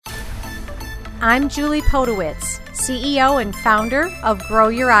I'm Julie Podewitz, CEO and founder of Grow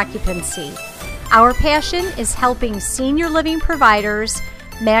Your Occupancy. Our passion is helping senior living providers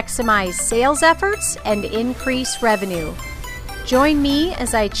maximize sales efforts and increase revenue. Join me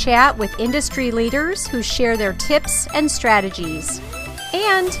as I chat with industry leaders who share their tips and strategies.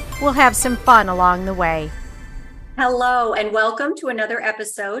 And we'll have some fun along the way. Hello, and welcome to another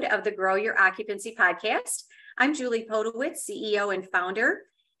episode of the Grow Your Occupancy podcast. I'm Julie Podewitz, CEO and founder.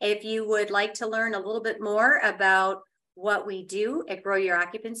 If you would like to learn a little bit more about what we do at Grow Your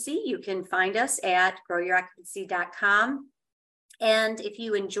Occupancy, you can find us at growyouropcupancy.com. And if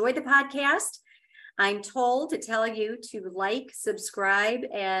you enjoy the podcast, I'm told to tell you to like, subscribe,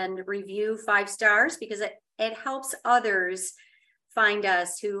 and review 5 stars because it helps others find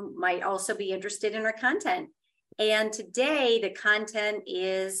us who might also be interested in our content. And today, the content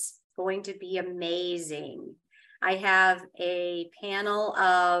is going to be amazing. I have a panel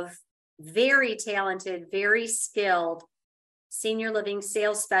of very talented, very skilled senior living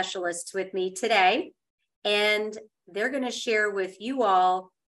sales specialists with me today, and they're going to share with you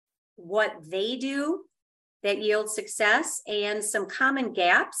all what they do that yields success and some common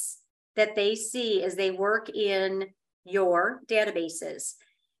gaps that they see as they work in your databases.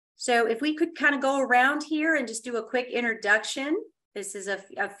 So if we could kind of go around here and just do a quick introduction. This is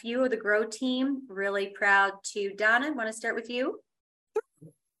a few of the Grow team. Really proud to. Donna, want to start with you?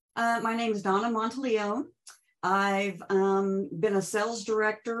 My name is Donna Monteleone. I've been a sales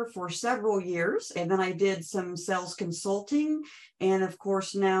director for several years, and then I did some sales consulting, and of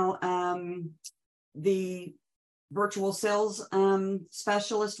course now the virtual sales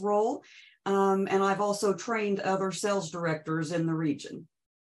specialist role, and I've also trained other sales directors in the region.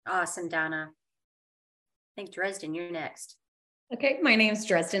 Awesome, Donna. I think Dresden, you're next. Okay, my name is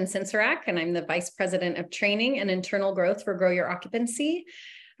Dresden Sinsarak, and I'm the Vice President of Training and Internal Growth for Grow Your Occupancy.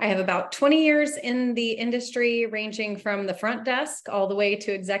 I have about 20 years in the industry, ranging from the front desk all the way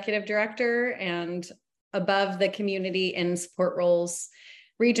to executive director and above the community in support roles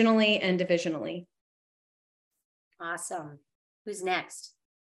regionally and divisionally. Awesome. Who's next?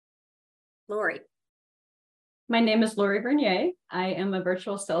 Lori. My name is Lori Bernier. I am a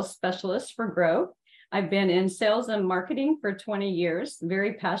virtual sales specialist for Grow. I've been in sales and marketing for 20 years,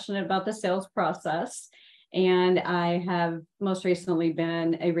 very passionate about the sales process. And I have most recently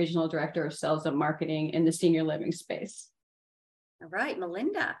been a regional director of sales and marketing in the senior living space. All right,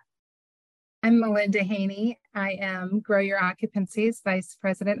 Melinda. I'm Melinda Haney. I am Grow Your Occupancy's Vice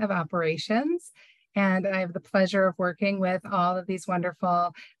President of Operations. And I have the pleasure of working with all of these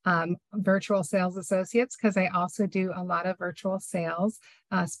wonderful virtual sales associates because I also do a lot of virtual sales,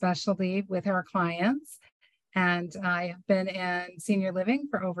 especially with our clients. And I have been in senior living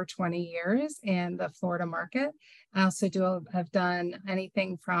for over 20 years in the Florida market. I also have done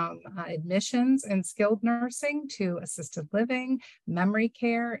anything from admissions and skilled nursing to assisted living, memory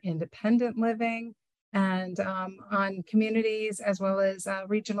care, independent living, and on communities as well as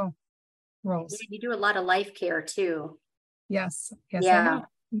regional roles. Yeah, you do a lot of life care too. Yes. Yeah.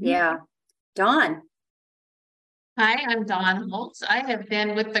 Yeah. Dawn. Hi, I'm Dawn Holtz. I have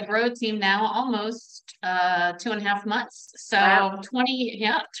been with the Grow team now almost 2.5 months. So wow. 20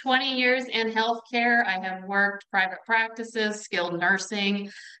 years in healthcare. I have worked private practices, skilled nursing,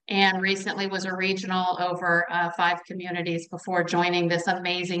 and recently was a regional over 5 communities before joining this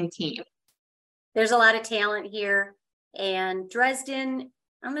amazing team. There's a lot of talent here. And Dresden,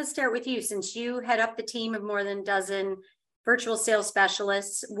 I'm going to start with you since you head up the team of more than a dozen virtual sales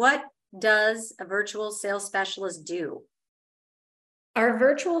specialists. What does a virtual sales specialist do? Our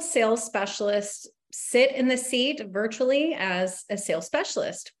virtual sales specialists sit in the seat virtually as a sales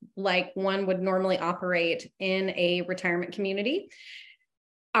specialist, like one would normally operate in a retirement community.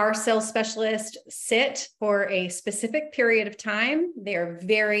 Our sales specialists sit for a specific period of time. They are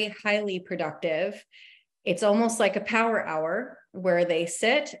very highly productive. It's almost like a power hour where they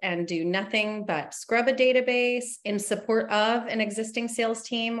sit and do nothing but scrub a database in support of an existing sales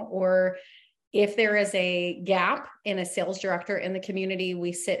team, or if there is a gap in a sales director in the community,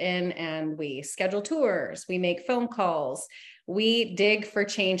 we sit in and we schedule tours, we make phone calls, we dig for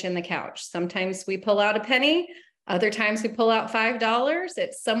change in the couch. Sometimes we pull out a penny, other times we pull out $5.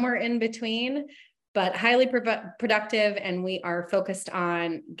 It's somewhere in between, but highly productive, and we are focused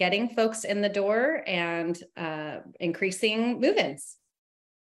on getting folks in the door and increasing move-ins.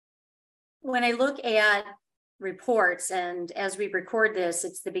 When I look at reports, and as we record this,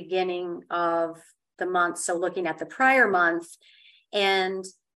 it's the beginning of the month, so looking at the prior month, and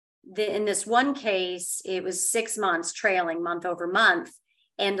in this one case, it was 6 months trailing month over month,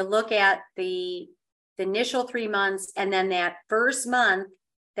 and to look at the initial 3 months and then that first month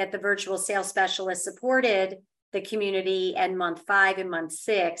that the virtual sales specialist supported the community in month 5 and month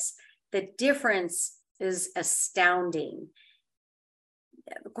 6, the difference is astounding.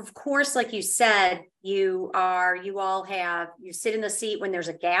 Of course, like you said, you sit in the seat when there's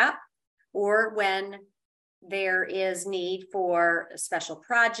a gap or when there is need for a special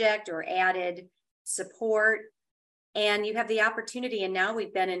project or added support. And you have the opportunity, and now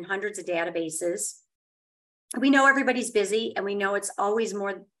we've been in hundreds of databases. We know everybody's busy, and we know it's always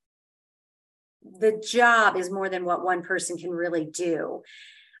more, the job is more than what one person can really do.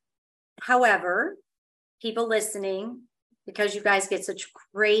 However, people listening, because you guys get such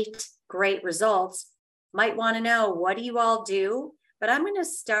great results, might want to know, what do you all do? But I'm going to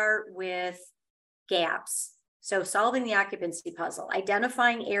start with gaps. So solving the occupancy puzzle,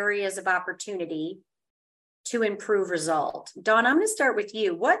 identifying areas of opportunity to improve result. Dawn, I'm going to start with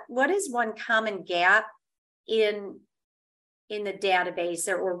you. What is one common gap in the database,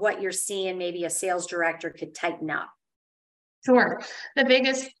 or what you're seeing maybe a sales director could tighten up? Sure. The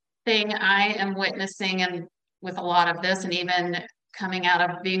biggest thing I am witnessing, and with a lot of this, and even coming out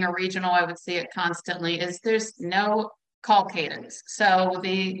of being a regional, I would see it constantly, is there's no call cadence. So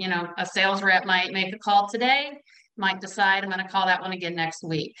a sales rep might make a call today, might decide I'm going to call that one again next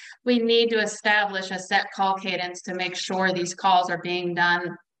week. We need to establish a set call cadence to make sure these calls are being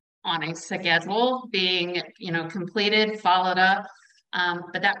done on a schedule, being completed, followed up.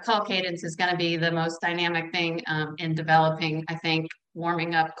 But that call cadence is going to be the most dynamic thing in developing, I think,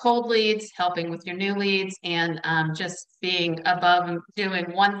 warming up cold leads, helping with your new leads, and just being above and doing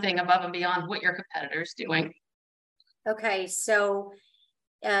one thing above and beyond what your competitor's doing. Okay, so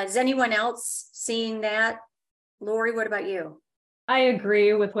is anyone else seeing that? Lori, what about you? I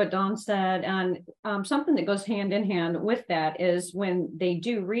agree with what Dawn said, and something that goes hand in hand with that is when they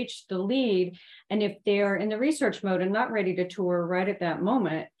do reach the lead, and if they're in the research mode and not ready to tour right at that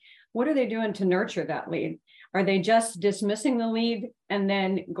moment, what are they doing to nurture that lead? Are they just dismissing the lead and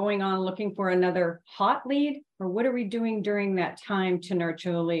then going on looking for another hot lead? Or what are we doing during that time to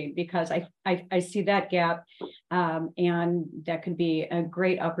nurture the lead? Because I see that gap, and that could be a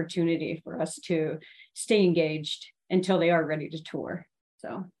great opportunity for us to stay engaged until they are ready to tour.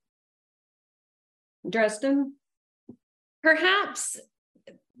 So, Dresden? Perhaps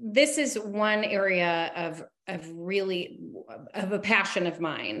this is one area of a passion of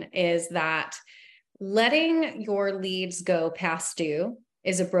mine, is that letting your leads go past due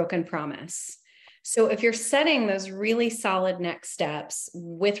is a broken promise. So if you're setting those really solid next steps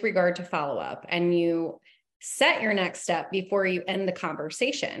with regard to follow-up, and you set your next step before you end the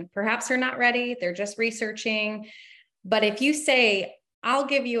conversation, perhaps they're not ready, they're just researching. But if you say, I'll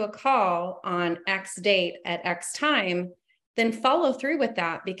give you a call on X date at X time, then follow through with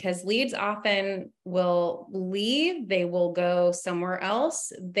that, because leads often will leave. They will go somewhere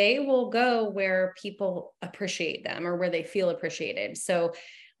else. They will go where people appreciate them or where they feel appreciated. So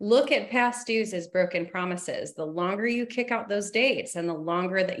look at past dues as broken promises. The longer you kick out those dates and the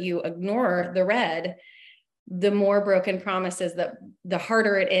longer that you ignore the red, the more broken promises, that the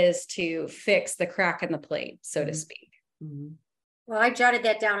harder it is to fix the crack in the plate, so to speak. Mm-hmm. Well, I jotted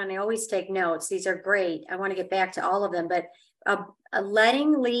that down, and I always take notes. These are great. I want to get back to all of them, but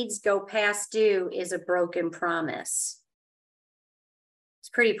letting leads go past due is a broken promise. It's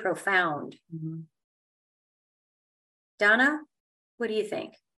pretty profound. Mm-hmm. Donna, what do you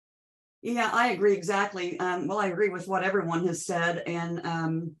think? Yeah, I agree exactly. Well, I agree with what everyone has said,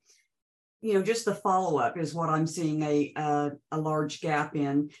 and just the follow-up is what I'm seeing a large gap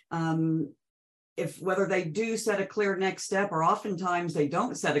in. If whether they do set a clear next step, or oftentimes they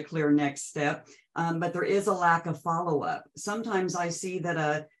don't set a clear next step, but there is a lack of follow-up. Sometimes I see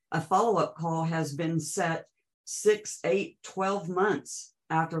that a follow-up call has been set 6, 8, 12 months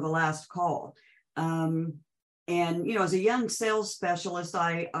after the last call. And, as a young sales specialist,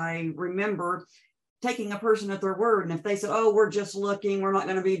 I remember taking a person at their word. And if they said, oh, we're just looking, we're not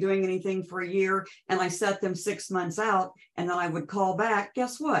going to be doing anything for a year, and I set them 6 months out, and then I would call back,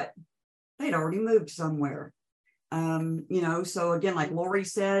 guess what? They'd already moved somewhere. So again, like Lori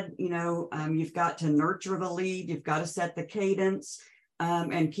said, you've got to nurture the lead, you've got to set the cadence,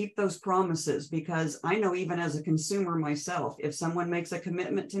 and keep those promises, because I know, even as a consumer myself, if someone makes a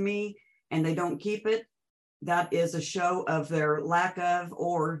commitment to me and they don't keep it, that is a show of their lack of,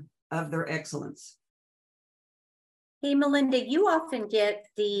 or of their excellence. Hey, Melinda, you often get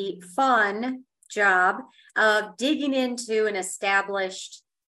the fun job of digging into an established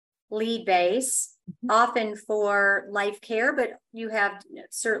lead base, often for life care, but you have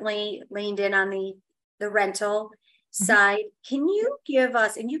certainly leaned in on the rental side. Can you give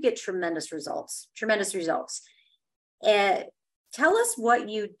us, and you get tremendous results, tell us what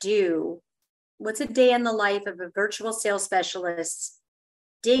you do. What's a day in the life of a virtual sales specialist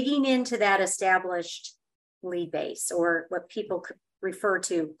digging into that established lead base, or what people could refer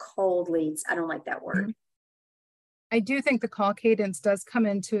to cold leads? I don't like that word. I do think the call cadence does come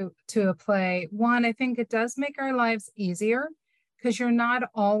into a play. One, I think it does make our lives easier because you're not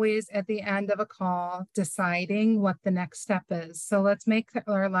always at the end of a call deciding what the next step is. So let's make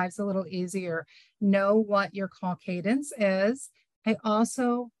our lives a little easier. Know what your call cadence is. I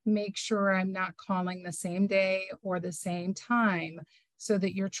also make sure I'm not calling the same day or the same time, so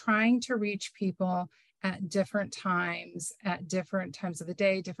that you're trying to reach people at different times of the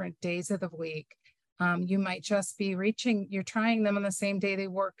day, different days of the week. You might just be you're trying them on the same day they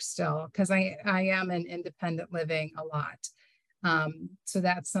work still, because I am in independent living a lot. So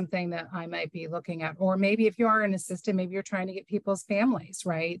that's something that I might be looking at. Or maybe if you are an assistant, maybe you're trying to get people's families,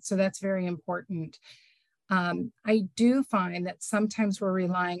 right? So that's very important. I do find that sometimes we're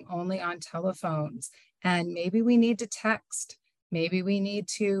relying only on telephones, and maybe we need to text. Maybe we need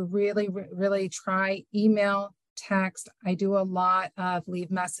to really, really try email, text. I do a lot of leave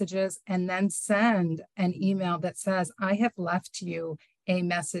messages and then send an email that says, I have left you a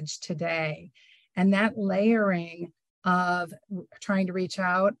message today. And that layering of trying to reach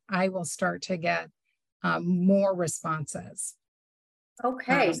out, I will start to get more responses.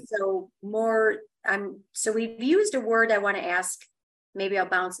 Okay, so more, so we've used a word I want to ask, maybe I'll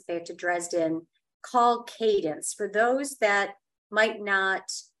bounce it back to Dresden, call cadence. For those that might not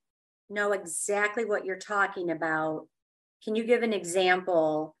know exactly what you're talking about, can you give an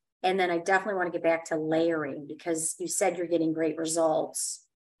example? And then I definitely want to get back to layering, because you said you're getting great results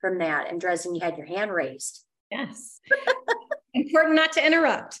from that. And Dresden, you had your hand raised. Yes. Important not to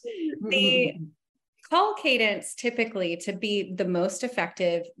interrupt. The call cadence, typically, to be the most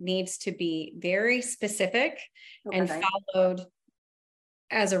effective, needs to be very specific and followed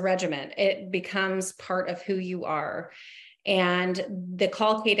as a regiment. It becomes part of who you are. And the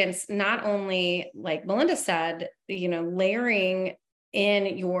call cadence, not only, like Melinda said, layering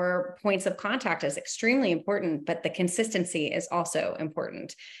in your points of contact is extremely important, but the consistency is also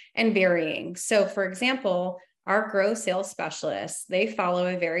important and varying. So for example, our Grow sales specialists, they follow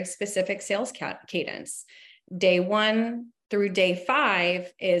a very specific sales cadence. Day 1 through day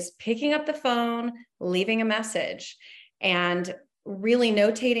 5 is picking up the phone, leaving a message, and really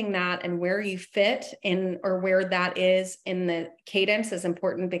notating that, and where you fit in, or where that is in the cadence, is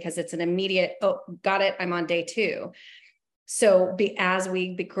important, because it's an immediate, oh, got it, I'm on day 2. So as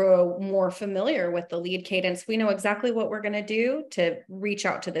we grow more familiar with the lead cadence, we know exactly what we're going to do to reach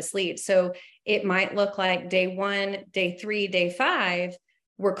out to this lead. So it might look like day 1, day 3, day 5,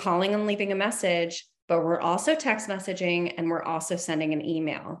 we're calling and leaving a message, but we're also text messaging, and we're also sending an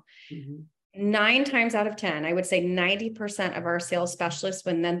email. 9 times out of 10, I would say 90% of our sales specialists,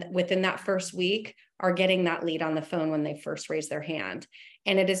 within that first week, are getting that lead on the phone when they first raise their hand.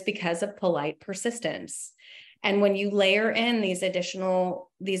 And it is because of polite persistence. And when you layer in these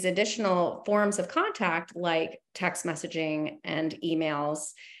additional forms of contact, like text messaging and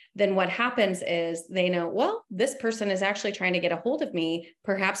emails, then what happens is they know, well, this person is actually trying to get a hold of me.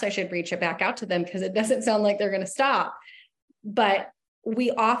 Perhaps I should reach it back out to them, because it doesn't sound like they're going to stop. But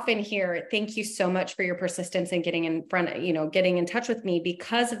we often hear, thank you so much for your persistence in getting in touch with me,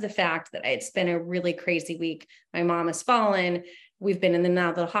 because of the fact that it's been a really crazy week. My mom has fallen. We've been in and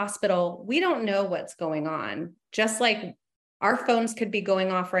out of the hospital. We don't know what's going on. Just like our phones could be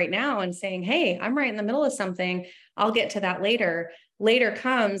going off right now and saying, hey, I'm right in the middle of something. I'll get to that later. Later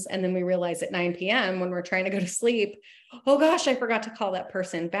comes, and then we realize at 9 p.m. when we're trying to go to sleep, oh gosh, I forgot to call that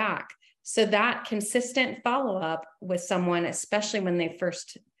person back. So that consistent follow-up with someone, especially when they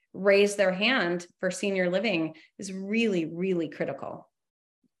first raise their hand for senior living, is really, really critical.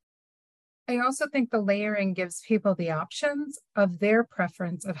 I also think the layering gives people the options of their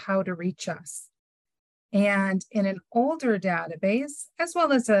preference of how to reach us. And in an older database, as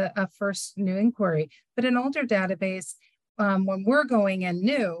well as a first new inquiry, but an older database, when we're going in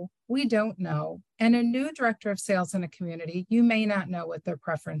new, we don't know. And a new director of sales in a community, you may not know what their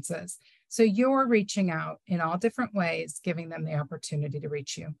preference is. So you're reaching out in all different ways, giving them the opportunity to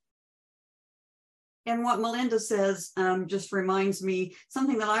reach you. And what Melinda says just reminds me,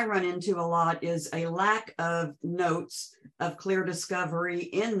 something that I run into a lot is a lack of notes of clear discovery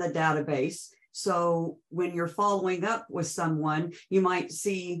in the database. So when you're following up with someone, you might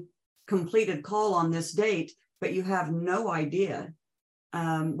see completed call on this date, but you have no idea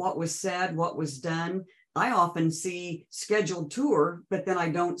what was said, what was done. I often see scheduled tour, but then I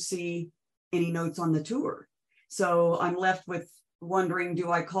don't see any notes on the tour. So I'm left with wondering,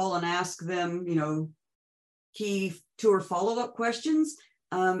 do I call and ask them, key tour follow-up questions.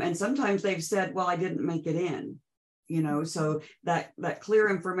 And sometimes they've said, well, I didn't make it in, so that clear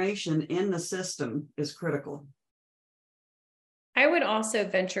information in the system is critical. I would also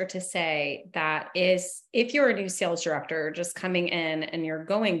venture to say that if you're a new sales director just coming in and you're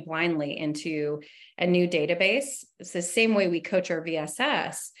going blindly into a new database, it's the same way we coach our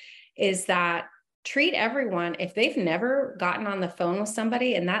VSS, is that treat everyone, if they've never gotten on the phone with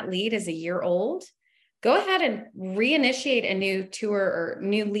somebody and that lead is a year old, go ahead and reinitiate a new tour or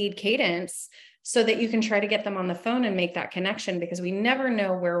new lead cadence so that you can try to get them on the phone and make that connection, because we never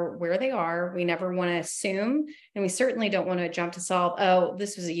know where they are. We never want to assume, and we certainly don't want to jump to solve, oh,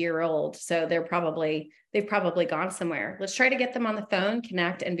 this was a year old, so they've probably gone somewhere. Let's try to get them on the phone,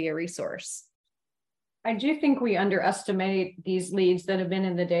 connect, and be a resource. I do think we underestimate these leads that have been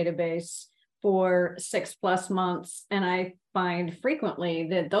in the database for 6+ months. And I find frequently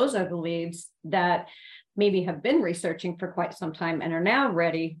that those are the leads that maybe have been researching for quite some time and are now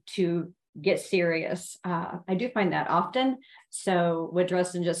ready to get serious. I do find that often. So what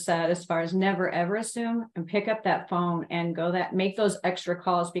Dresden just said, as far as never ever assume, and pick up that phone and make those extra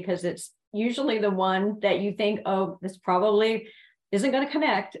calls, because it's usually the one that you think, oh, this probably isn't going to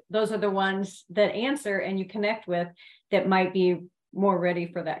connect. Those are the ones that answer and you connect with that might be more ready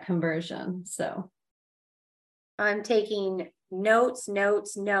for that conversion. So I'm taking notes.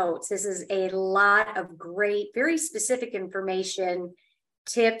 This is a lot of great, very specific information,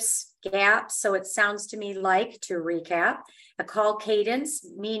 tips, gaps. So it sounds to me like, to recap, a call cadence,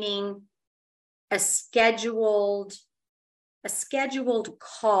 meaning a scheduled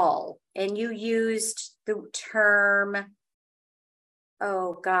call. And you used the term,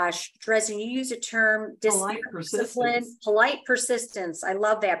 oh gosh, Dresden, you use a term, polite persistence. I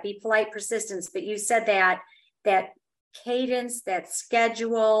love that. Be polite persistence. But you said that cadence, that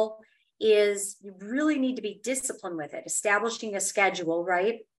schedule is, you really need to be disciplined with it, establishing a schedule,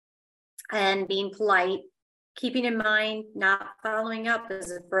 right? And being polite, keeping in mind, not following up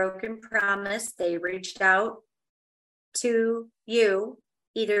as a broken promise. They reached out to you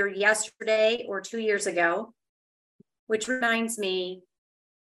either yesterday or 2 years ago, which reminds me,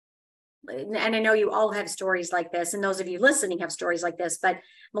 and I know you all have stories like this, and those of you listening have stories like this, but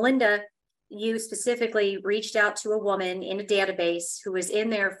Melinda, you specifically reached out to a woman in a database who was in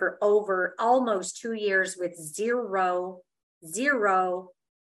there for over almost 2 years with zero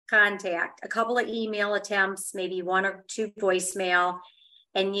contact, a couple of email attempts, maybe 1 or 2 voicemail.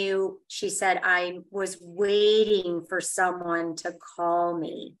 And she said, I was waiting for someone to call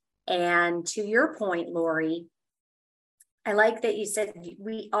me. And to your point, Lori, I like that you said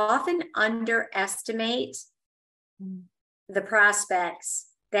we often underestimate the prospects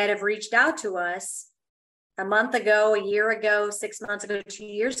that have reached out to us a month ago, a year ago, 6 months ago, 2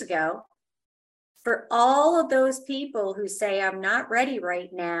 years ago. For all of those people who say, I'm not ready right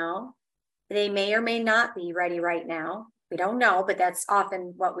now, they may or may not be ready right now. We don't know, but that's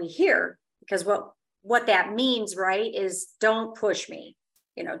often what we hear, because what that means, right, is don't push me,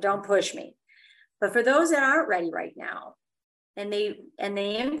 don't push me. But for those that aren't ready right now, and they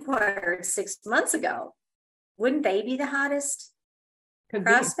inquired 6 months ago, wouldn't they be the hottest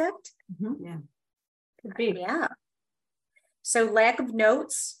prospect? Mm-hmm. Yeah. Could be. Yeah. So lack of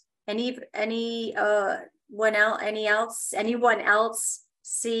notes. Anyone else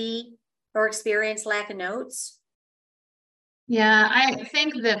see or experience lack of notes? Yeah, I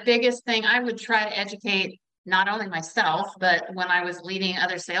think the biggest thing, I would try to educate not only myself, but when I was leading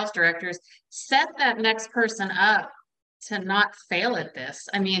other sales directors, set that next person up to not fail at this.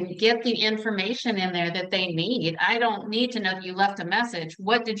 I mean, get the information in there that they need. I don't need to know that you left a message.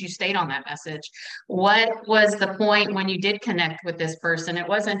 What did you state on that message? What was the point when you did connect with this person? It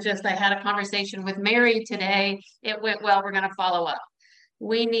wasn't just, I had a conversation with Mary today, it went well, we're going to follow up.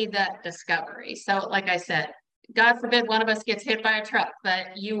 We need that discovery. So like I said, God forbid one of us gets hit by a truck,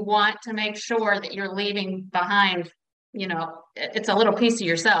 but you want to make sure that you're leaving behind, it's a little piece of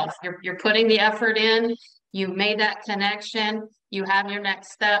yourself. You're putting the effort in. You made that connection, you have your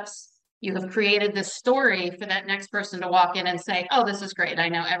next steps, you have created this story for that next person to walk in and say, oh, this is great. I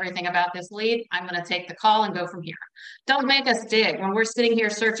know everything about this lead. I'm going to take the call and go from here. Don't make us dig. When we're sitting here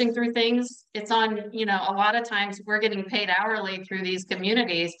searching through things, it's on, a lot of times we're getting paid hourly through these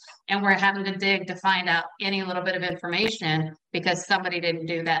communities and we're having to dig to find out any little bit of information because somebody didn't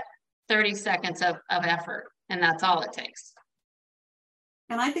do that 30 seconds of effort. And that's all it takes.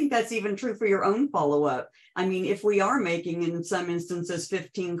 And I think that's even true for your own follow-up. I mean, if we are making, in some instances,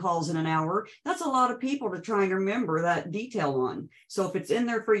 15 calls in an hour, that's a lot of people to try and remember that detail on. So if it's in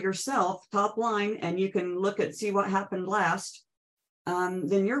there for yourself, top line, and you can see what happened last,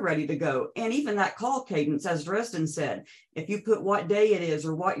 then you're ready to go. And even that call cadence, as Dresden said, if you put what day it is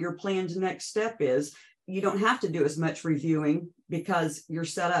or what your planned next step is, you don't have to do as much reviewing because you're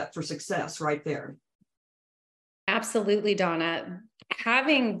set up for success right there. Absolutely, Donna.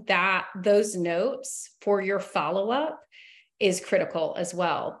 Having those notes for your follow-up is critical as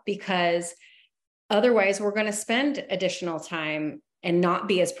well, because otherwise we're going to spend additional time and not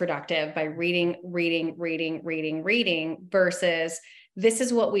be as productive by reading versus this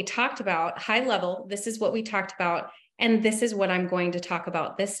is what we talked about, high level, this is what we talked about, and this is what I'm going to talk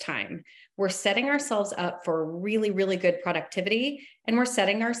about this time. We're setting ourselves up for really, really good productivity, and we're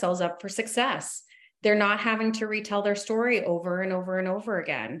setting ourselves up for success. They're not having to retell their story over and over and over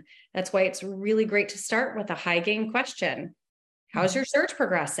again. That's why it's really great to start with a high gain question. How's your search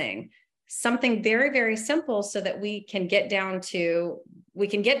progressing? Something very, very simple so that we can get down to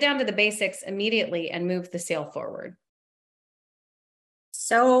the basics immediately and move the sale forward.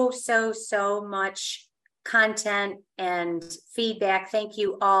 So much content and feedback. Thank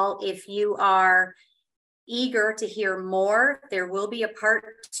you all. If you are eager to hear more, there will be a part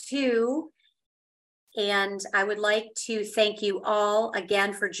 2. And I would like to thank you all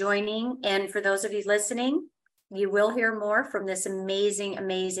again for joining. And for those of you listening, you will hear more from this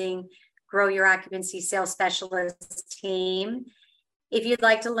amazing Grow Your Occupancy Sales Specialist team. If you'd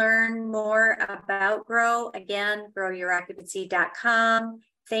like to learn more about Grow, again, growyouroccupancy.com.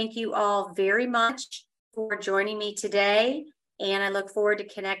 Thank you all very much for joining me today. And I look forward to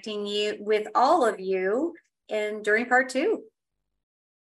connecting you with all of you during part 2.